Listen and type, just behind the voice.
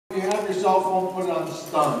cell phone, put it on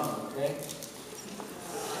stun, okay?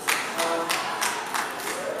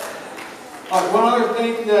 One other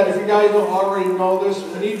thing that if you guys don't already know this,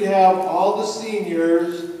 we need to have all the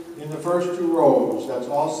seniors in the first 2 rows. That's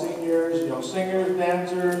all seniors, you know, singers,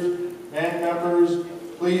 dancers, band members,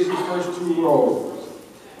 please the first 2 rows.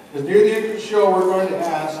 Because near the end of the show, we're going to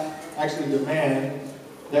ask, actually demand,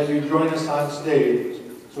 that you join us on stage.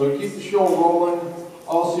 So to keep the show rolling,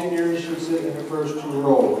 all seniors should sit in the first 2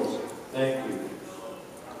 rows. Thank you.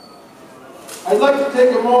 I'd like to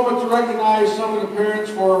take a moment to recognize some of the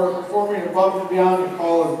parents for performing above and beyond the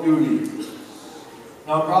call of duty.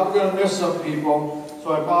 Now, I'm probably going to miss some people,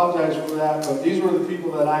 so I apologize for that, but these were the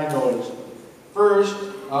people that I noticed. First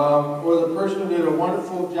was a person who did a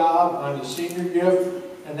wonderful job on the senior gift,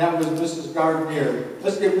 and that was Mrs. Gardner.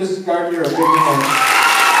 Let's give Mrs. Gardner a big hand.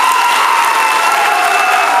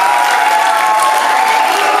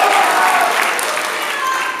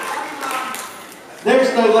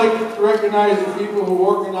 Next, I'd like to recognize the people who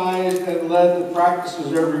organized and led the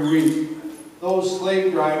practices every week. Those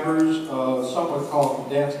slave drivers, some would call them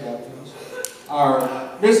dance captains, are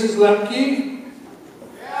Mrs. Lemke,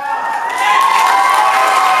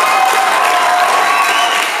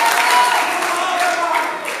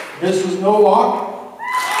 Mrs. Nowak,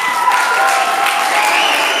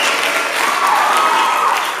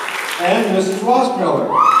 and Mrs.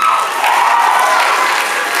 Wassmiller.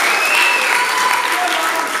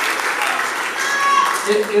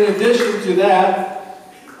 In addition to that,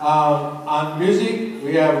 on music,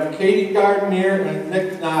 we have Katie Gardner and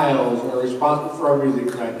Nick Niles are responsible for our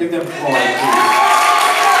music tonight. Give them applause, please.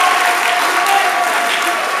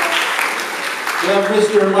 We have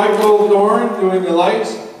Mr. Michael Dorn doing the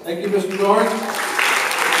lights. Thank you, Mr. Dorn.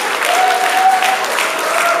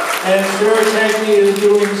 And Sarah Tankney is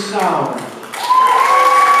doing sound.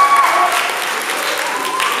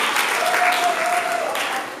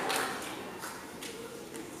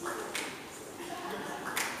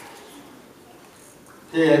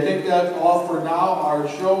 Okay, I think that's all for now. Our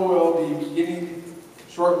show will be beginning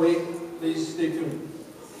shortly. Please stay tuned.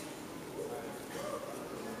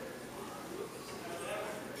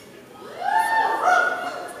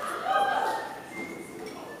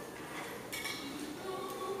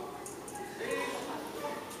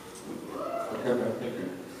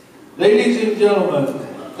 Ladies and gentlemen,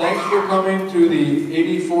 thanks for coming to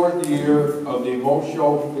the 84th year of the Mo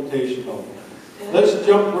Show Invitational. Let's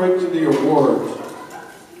jump right to the awards.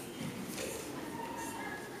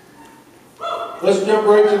 Let's jump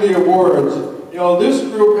right to the awards. You know, this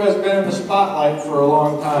group has been in the spotlight for a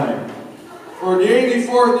long time. For the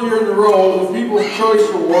 84th year in a row, the People's Choice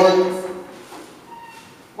Award.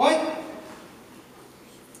 What?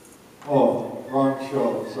 Oh, wrong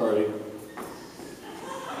show, sorry.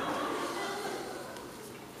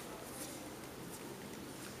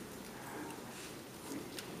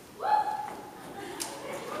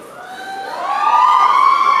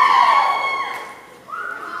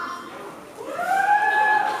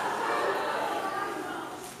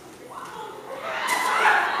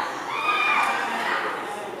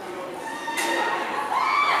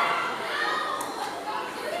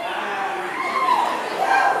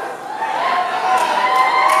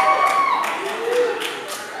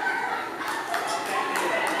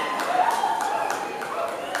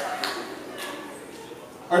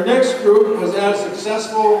 Our next group has had a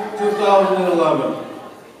successful 2011.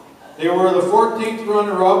 They were the 14th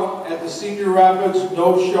runner-up at the Cedar Rapids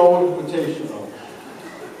No-Show Invitational.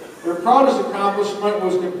 Their proudest accomplishment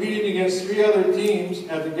was competing against 3 other teams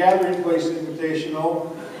at the Gathering Place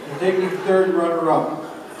Invitational and taking 3rd runner-up.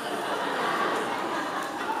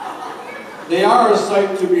 They are a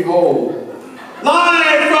sight to behold.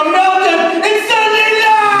 Live from Milton, it's Sunday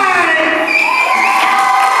night!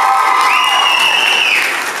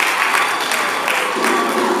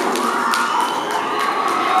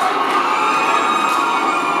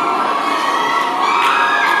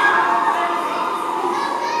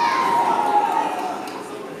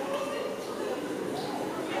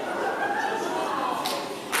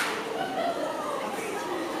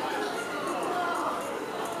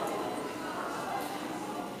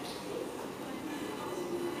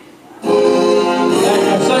 Thank you.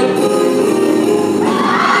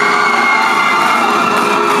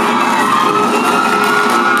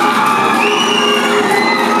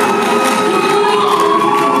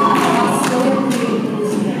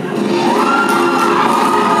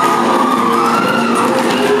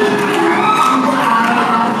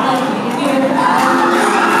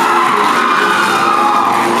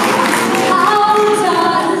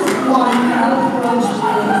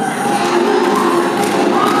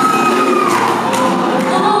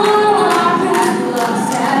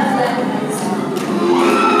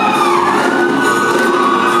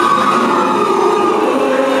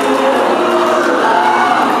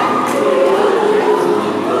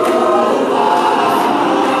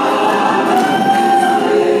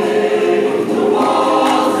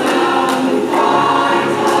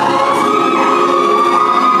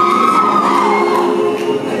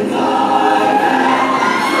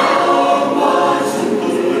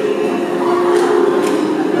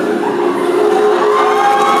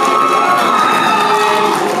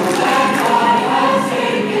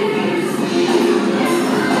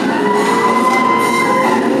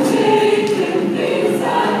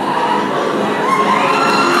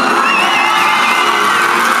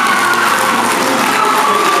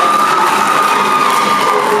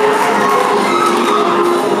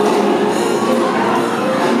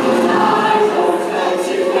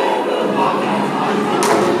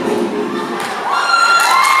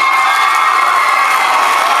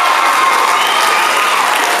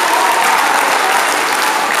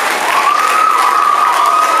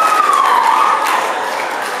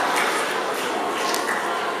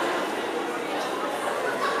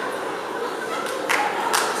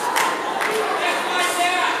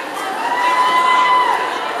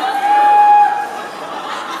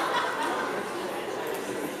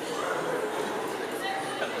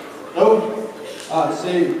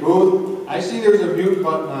 say, Booth, I see there's a mute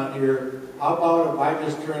button on here. How about if I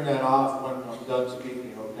just turn that off when I'm done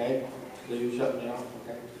speaking, okay? So you shut me off,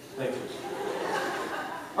 okay? Thank you.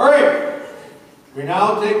 All right. We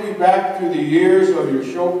now take you back through the years of your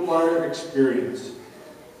show choir experience,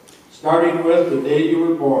 starting with the day you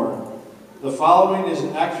were born. The following is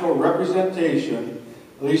an actual representation,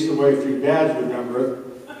 at least the way a few dads remember it,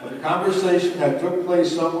 of a conversation that took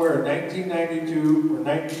place somewhere in 1992 or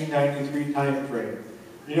 1993 time frame.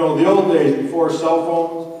 You know, the old days before cell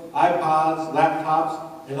phones, iPods,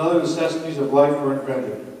 laptops, and other necessities of life were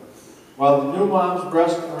invented. While the new moms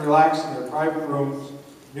rest and relax in their private rooms,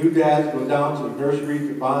 new dads go down to the nursery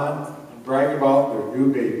to bond and brag about their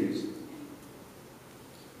new babies.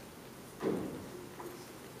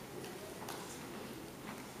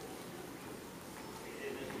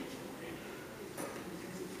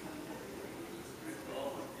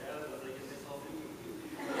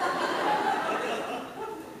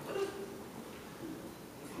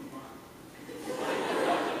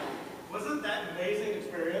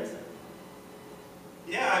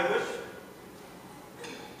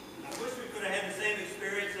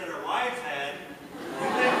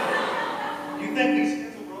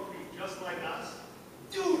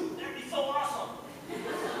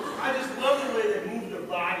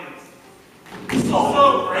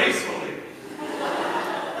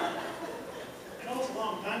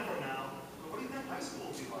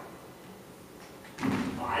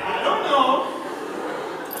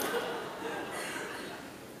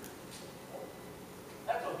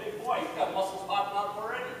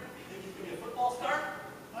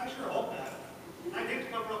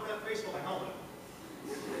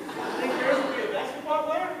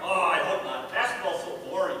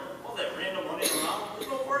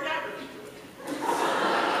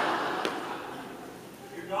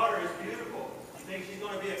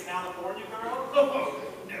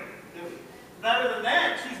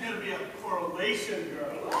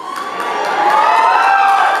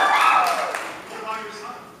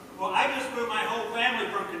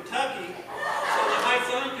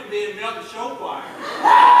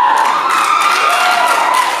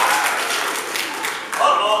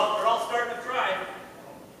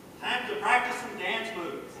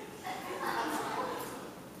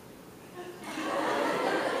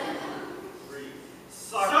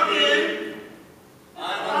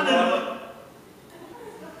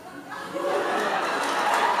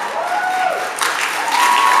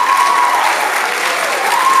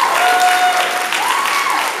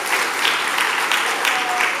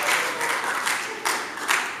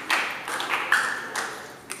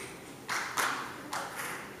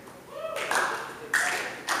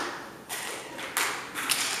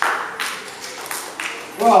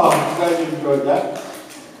 Well, I'm glad you enjoyed that.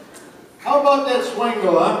 How about that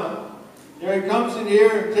Swingle, huh? Here he comes in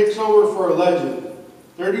here and takes over for a legend.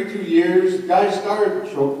 32 years, guy started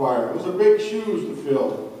show choir. Those are big shoes to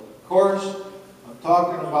fill. Of course, I'm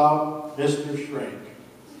talking about Mr. Shrink.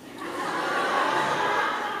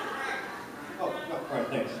 Oh, all right,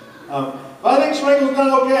 thanks. But I think Swingle's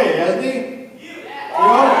done okay, hasn't he? Yeah. You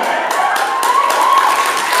know?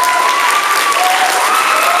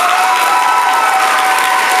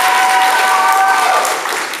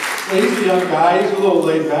 He's a young guy, he's a little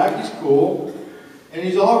laid back, he's cool, and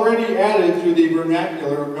he's already added to the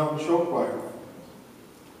vernacular of Milton Show Choir.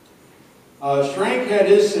 Shrank had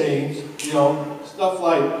his sayings, you know, stuff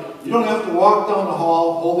like, you don't have to walk down the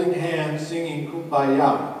hall holding hands singing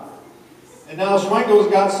Kumbaya. And now Swangle's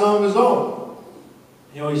got some of his own.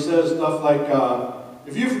 You know, he says stuff like,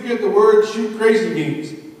 if you forget the word, shoot crazy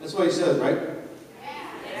beans. That's what he says, right?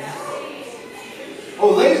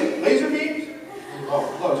 Oh, laser beams? Oh,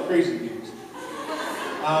 that was crazy beans.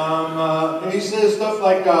 And he says stuff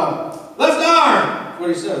like, left arm! That's what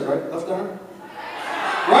he says, right? Left arm?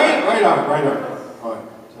 Right arm. All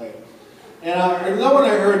right. And another one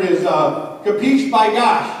I heard is, capiche by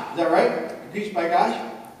gosh. Is that right? Capiche by gosh?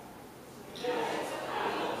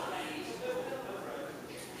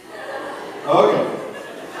 Okay.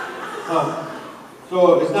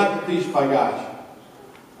 So it's not capiche by gosh.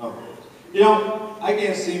 Oh. You know, I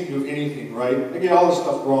can't seem to do anything right. I get all this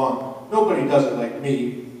stuff wrong. Nobody does it like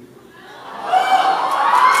me.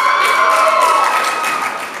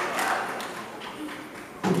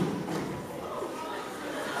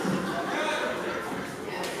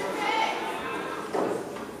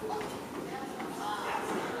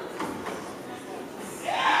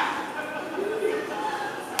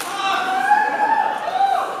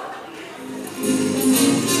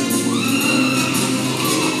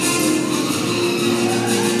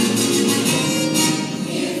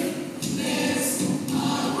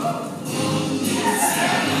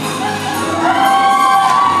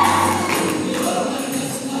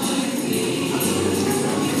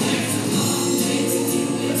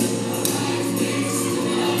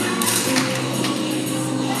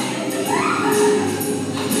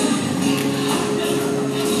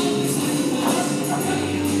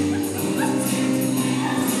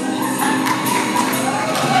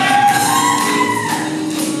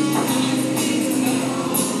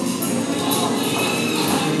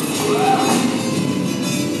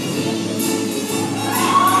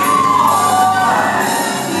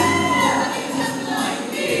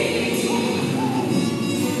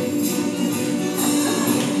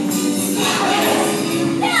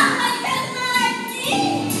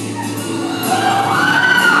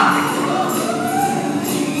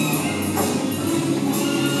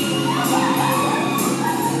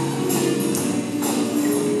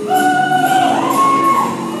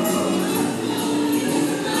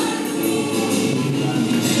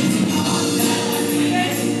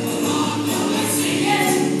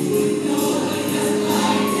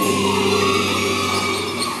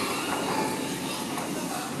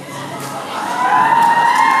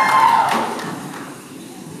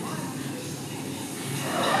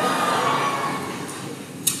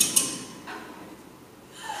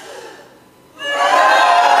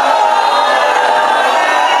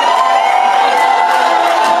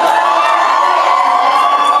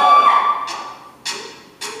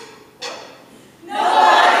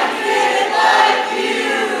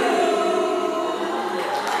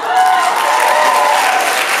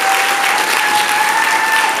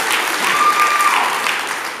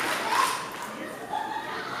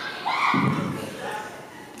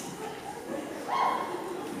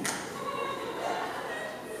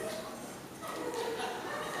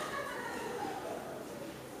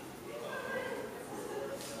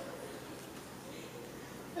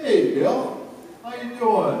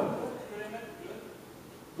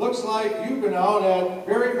 Looks like you've been out at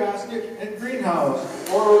Berry Basket and Greenhouse,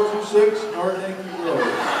 4026 North Yankee Road.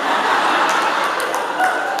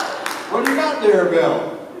 What do you got there,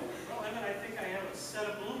 Bill? Well, Emmett, I think I have a set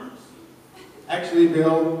of bloomers. Actually,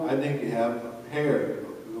 Bill, I think you have a pair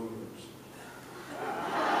of bloomers.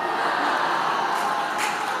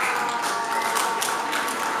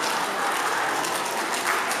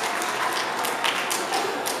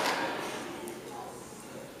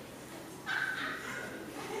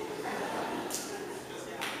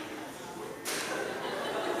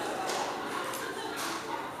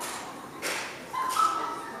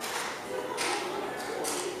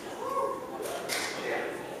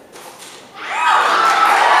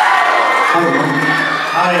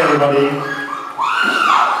 Hi, everybody.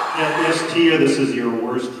 Yes, Tia, this is your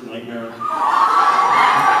worst nightmare.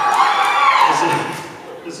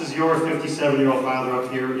 This is your 57-year-old father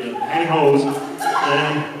up here in pantyhose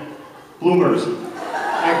and bloomers.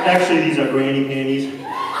 Actually, these are granny panties.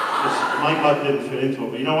 My butt didn't fit into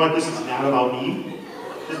it, but you know what? This is not about me.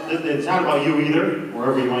 It's not about you either,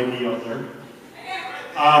 wherever you might be out there.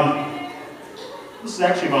 This is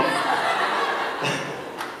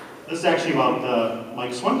actually about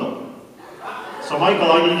Mike Swindle. So Michael,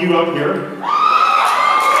 I need you up here. And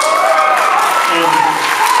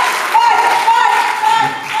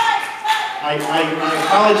I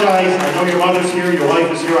apologize. I know your mother's here, your wife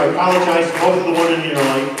is here. I apologize to both of the women in your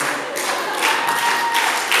life.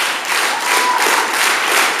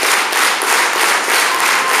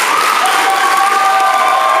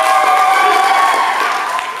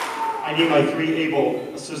 I need my 3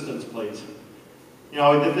 able assistants, please. You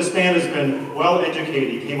know, this man has been well educated.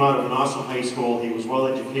 He came out of an awesome high school. He was well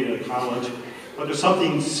educated at college. But there's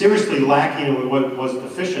something seriously lacking in what was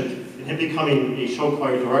deficient in him becoming a show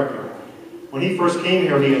choir director. When he first came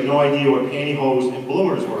here, he had no idea what pantyhose and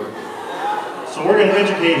bloomers were. So we're going to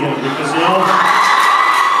educate him because, you know,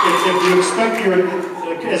 if you expect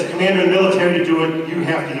as a commander in the military to do it, you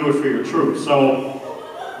have to do it for your troops. So,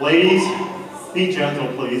 ladies, be gentle,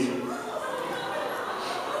 please.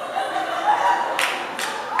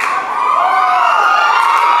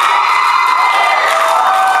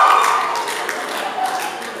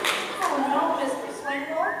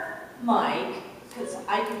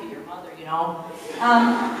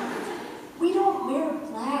 We don't wear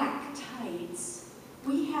black tights.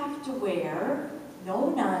 We have to wear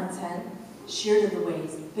no-nonsense, sheer to the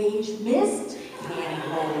waist, beige mist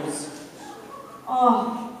pantyhose.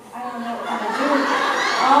 Oh, I don't know what I'm gonna do.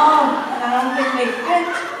 Oh, and I don't think they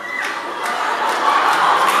fit.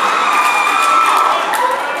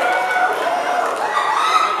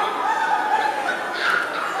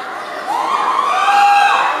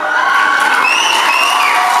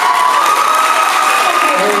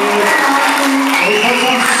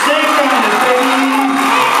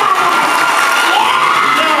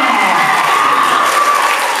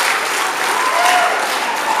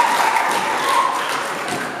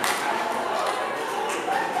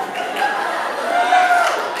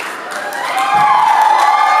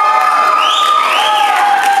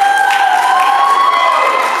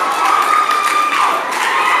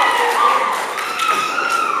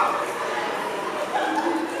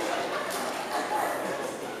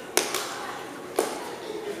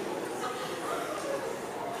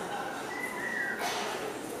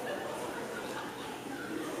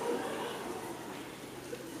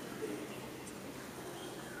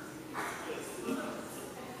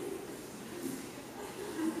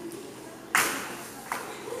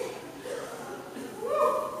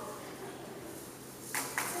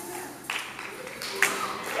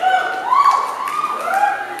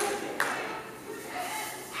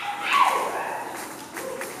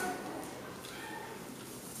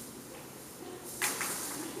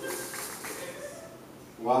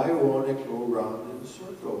 Why won't it go round in a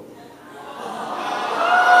circle?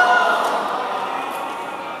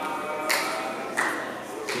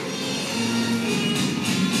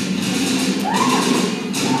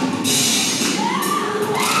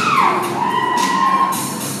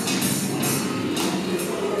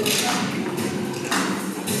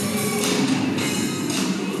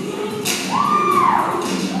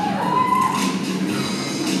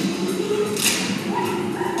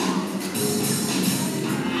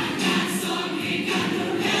 Something got to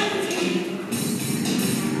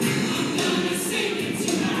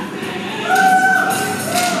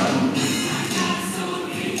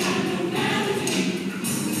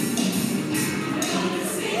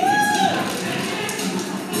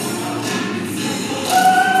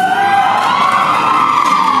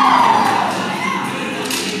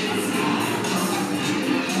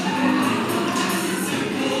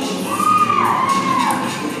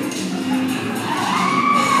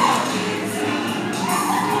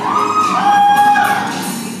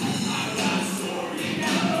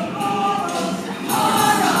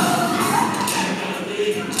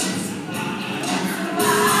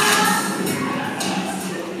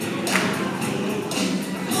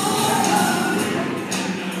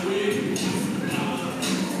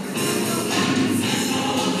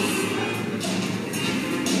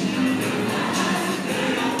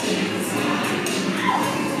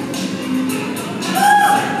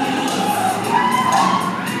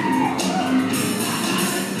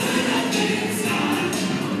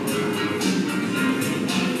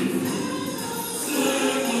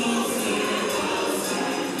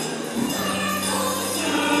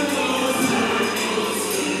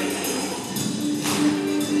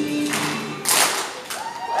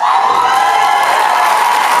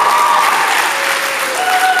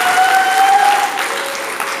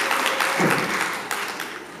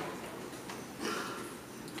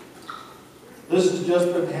This has just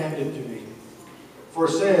been handed to me. For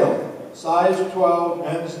sale, size 12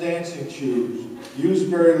 men's dancing shoes. Used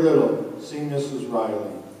very little. See Mrs.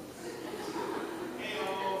 Riley.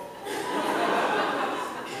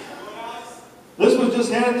 This was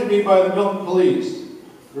just handed to me by the Milton Police.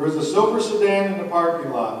 There was a silver sedan in the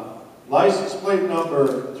parking lot. License plate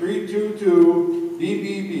number 322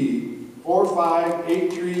 BBB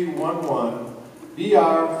 458311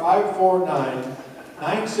 BR 549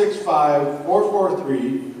 965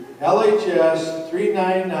 443 LHS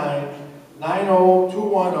 399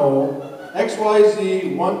 90210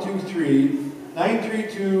 XYZ 123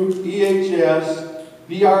 932 EHS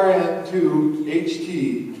BRN 2 HT.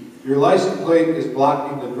 Your license plate is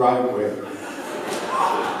blocking the driveway.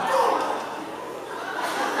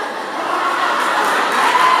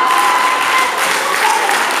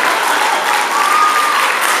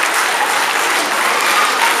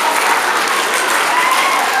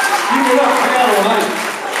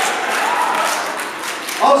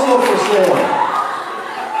 Also for sale,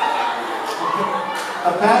 a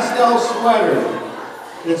pastel sweater.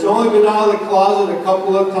 It's only been out of the closet a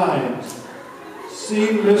couple of times. See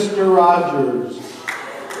Mr. Rogers.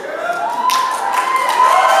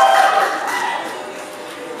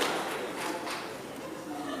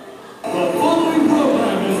 The following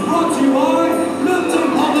program is brought to you by Milton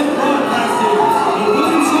Public Broadcasting, the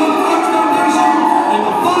Williamson Arts Foundation, and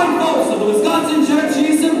the fine folks of the Wisconsin Church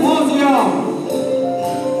Symposium.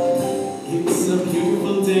 It's a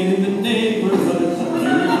beautiful day in the neighborhood, a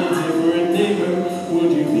beautiful day for a neighbor.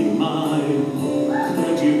 Would you be mine?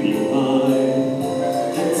 Would you be mine?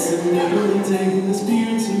 It's a neighborly day in this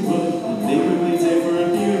beauty wood, a neighborly day for a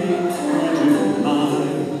beauty. Would you be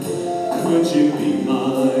mine? Would you be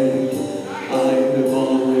mine? I have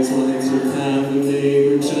always wanted to have a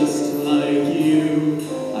neighbor just like you.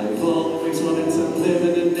 I've always wanted to live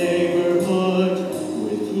in a neighborhood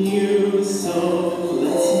with you. So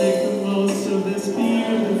let's make the most of this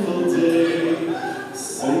beautiful day.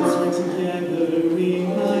 Since we're together, we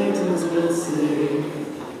might as well say,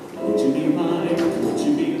 would you be mine? Would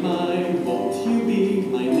you be mine? Won't you be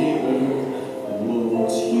my neighbor?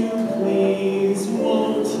 Won't you please?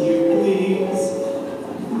 Won't you please?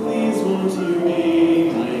 Please won't you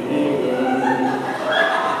be my neighbor?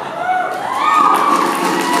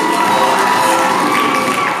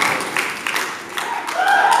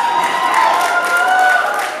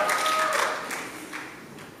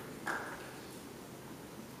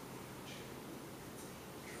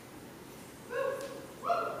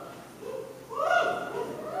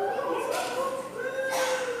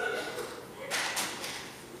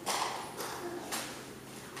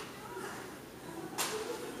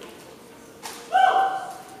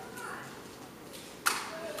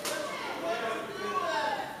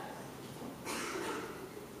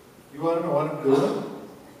 You want to know what I'm doing?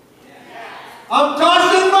 I'm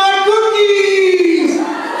tossing my cookies!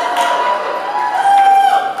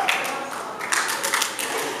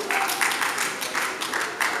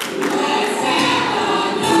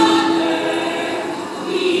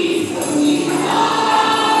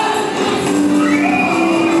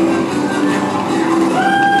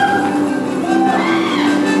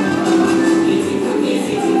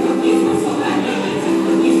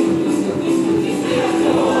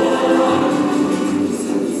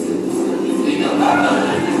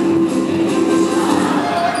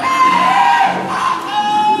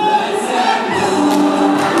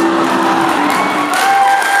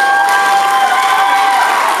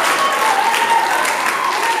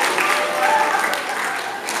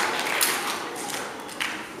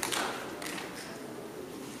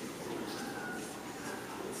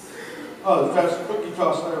 Oh, the fastest cookie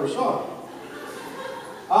toss I ever saw.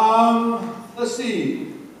 Let's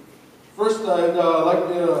see. First, I'd like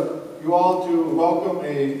you all to welcome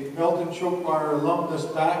a Milton Show Choir alumnus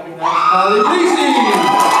back in Molly Greasy.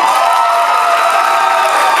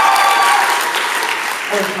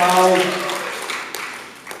 Thanks, Molly.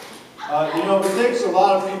 You know, it takes a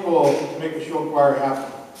lot of people to make a show choir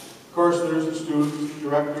happen. Of course, there's the students, the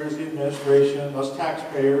directors, the administration, us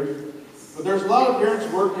taxpayers. But there's a lot of parents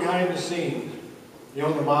who work behind the scenes. You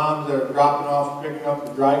know, the moms that are dropping off, picking up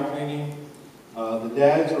the dry cleaning, the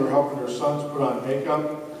dads who are helping their sons put on makeup,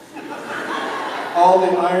 all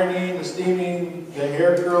the ironing, the steaming, the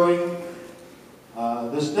hair curling.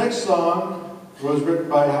 This next song was written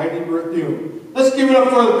by Heidi Berthune. Let's give it up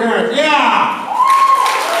for the parents. Yeah!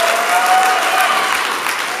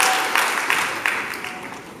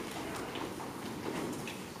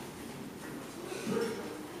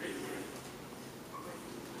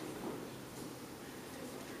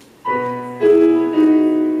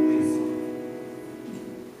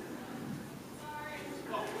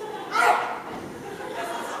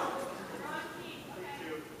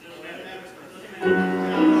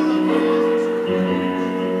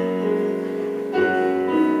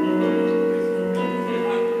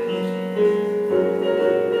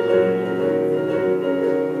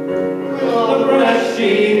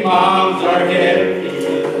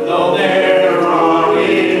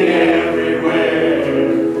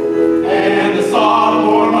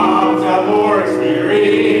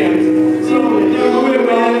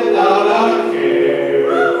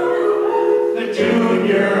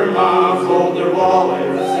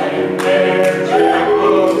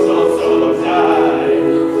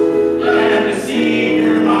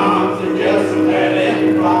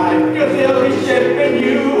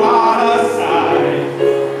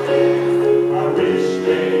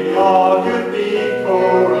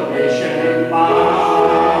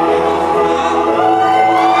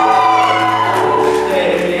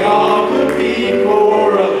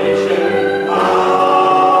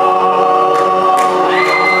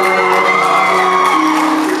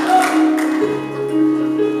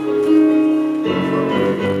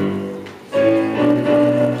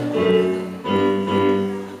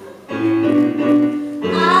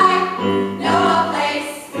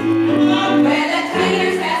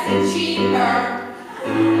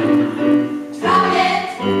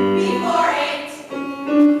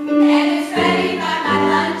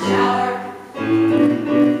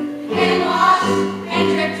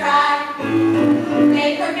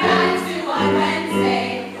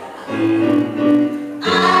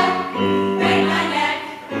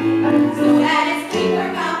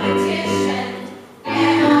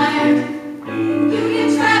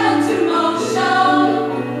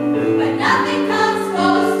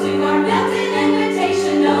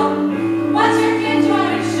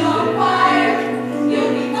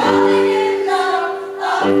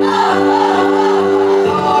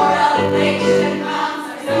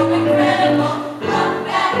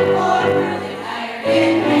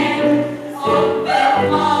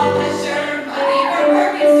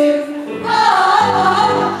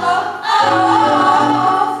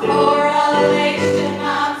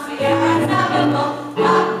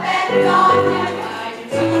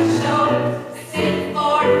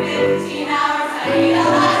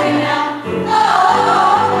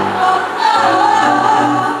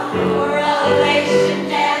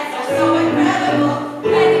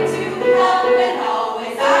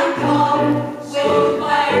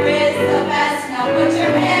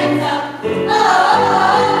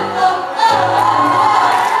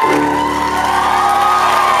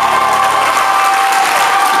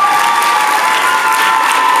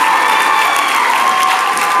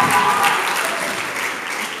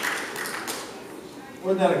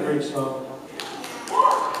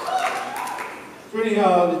 Trudy,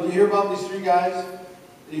 did you hear about these three guys?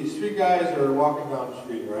 These three guys are walking down the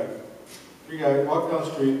street, right? Three guys walking down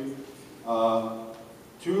the street.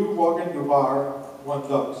 Two walk into a bar, one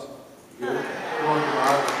ducks. You get it? Two walk into a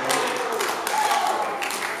bar, one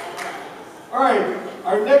ducks. All right,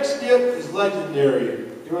 our next skit is legendary.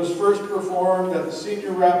 It was first performed at the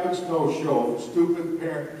Senior Rapid Snow Show, Stupid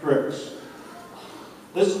Parent Tricks.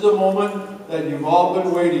 This is the moment that you've all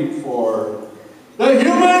been waiting for. The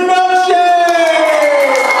human milkshake!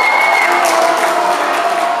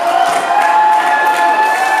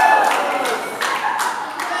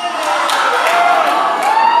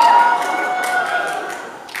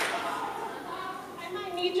 I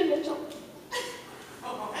might need you, Mitchell.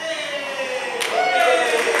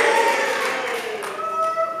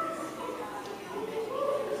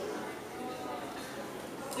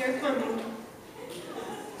 They're coming.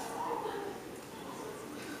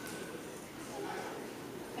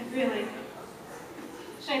 Really?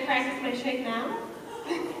 Should I practice my shake now?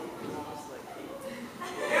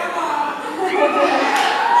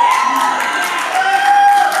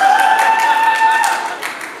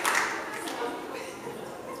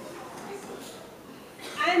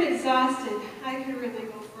 I'm exhausted. I could really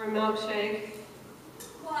go for a milkshake.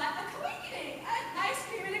 What? Can we get an ice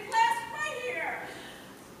cream in a glass right here?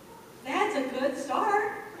 That's a good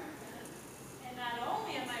start. And not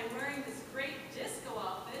only am I wearing this great disco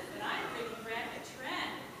outfit, but I'm bringing back a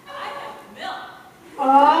trend. I have milk.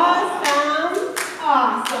 Awesome.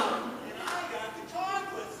 Awesome. And I got the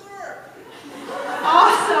chocolate syrup.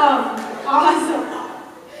 Awesome. Awesome.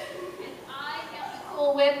 And I have the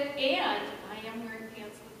Cool Whip, and I am wearing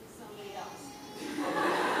pants with somebody else.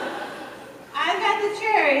 I've got the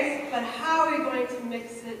cherries, but how are we going to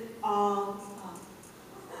mix it all up?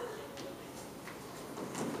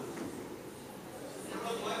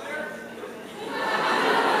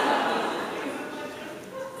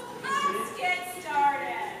 Let's get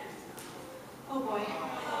started. Oh boy.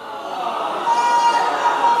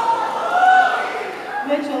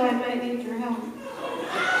 Mitchell, I might need your help.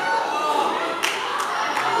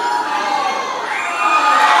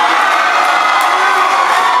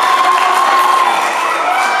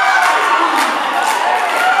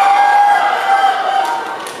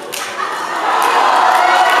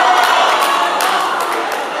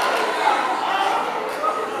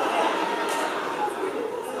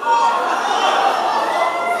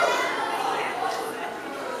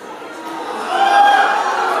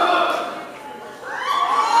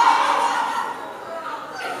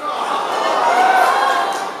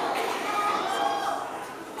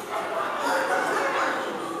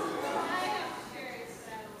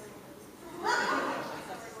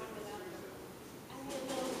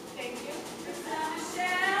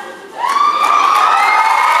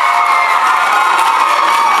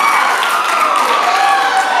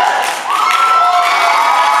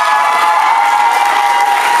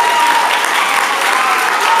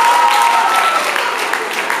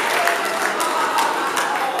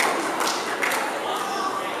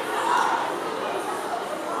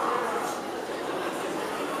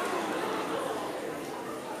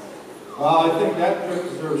 I think that trick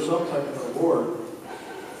deserves some type of award.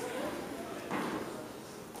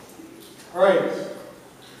 All right.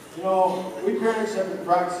 You know, we parents have been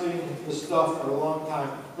practicing this stuff for a long time.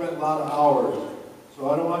 Spent a lot of hours. So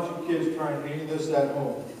I don't want you kids trying any of this at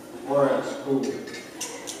home or at school.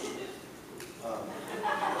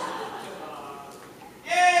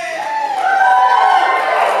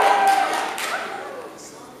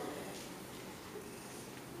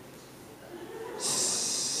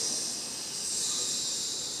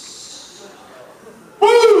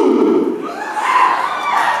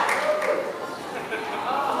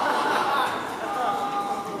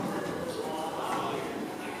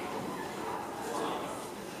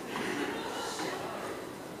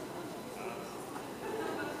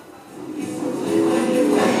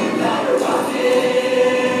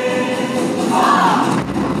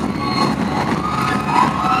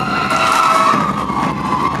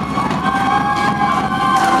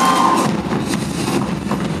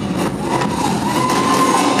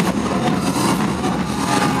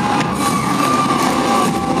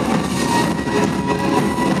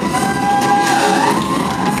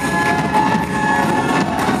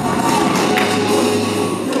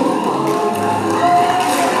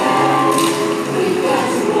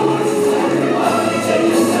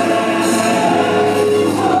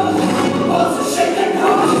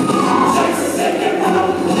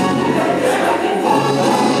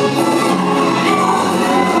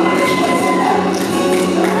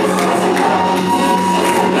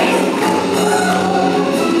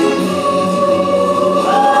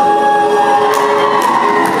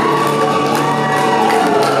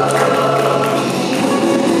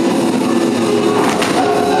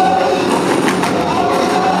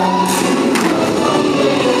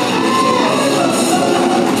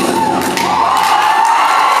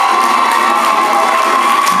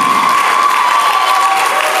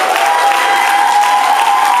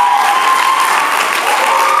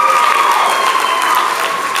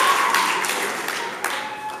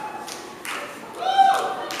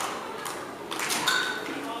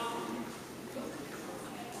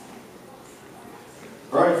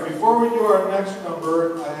 Before we do our next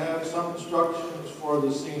number, I have some instructions for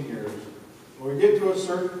the seniors. When we get to a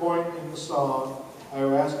certain point in the song, I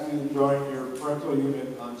will ask you to join your parental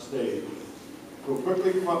unit on stage. We'll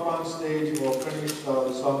quickly come up on stage and we'll finish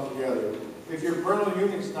the song together. If your parental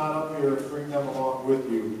unit's not up here, bring them along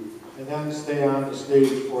with you, and then stay on the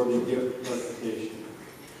stage for the gift presentation.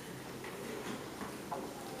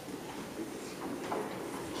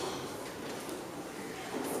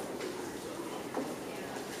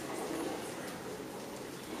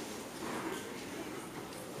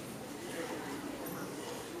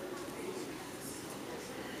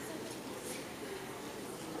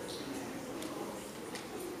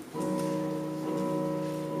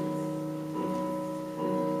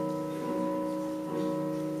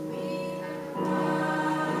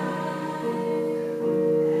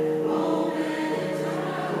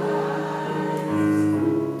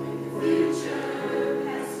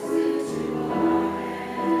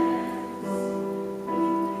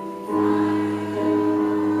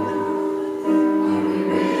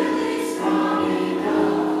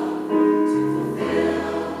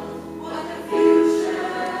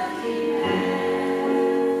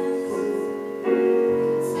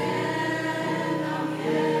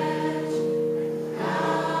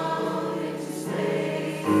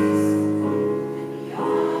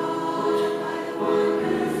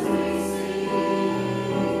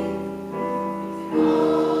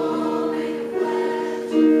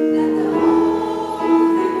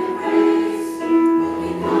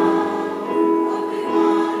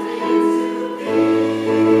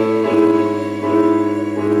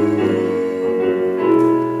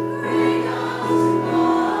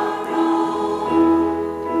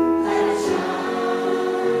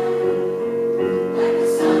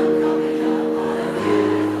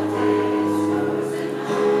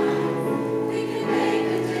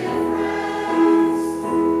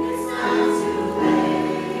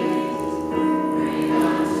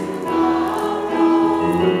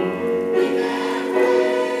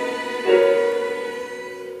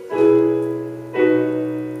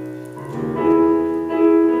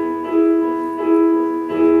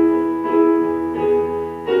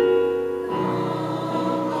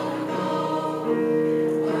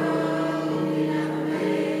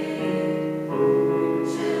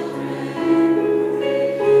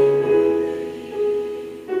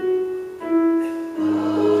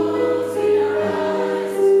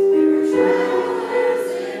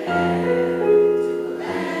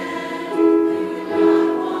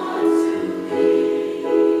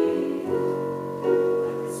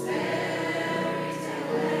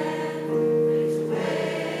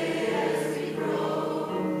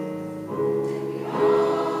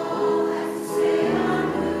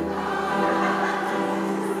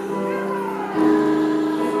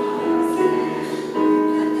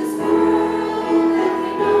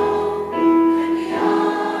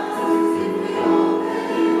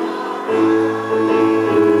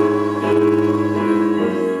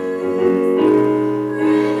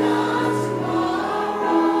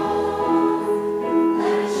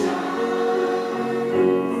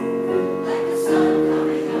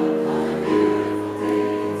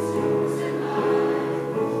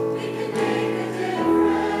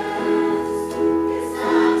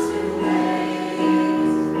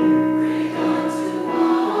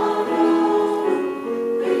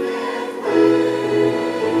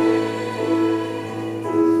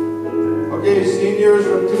 Okay, seniors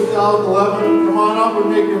from 2011, come on up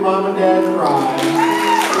and make your mom and dad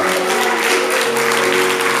cry.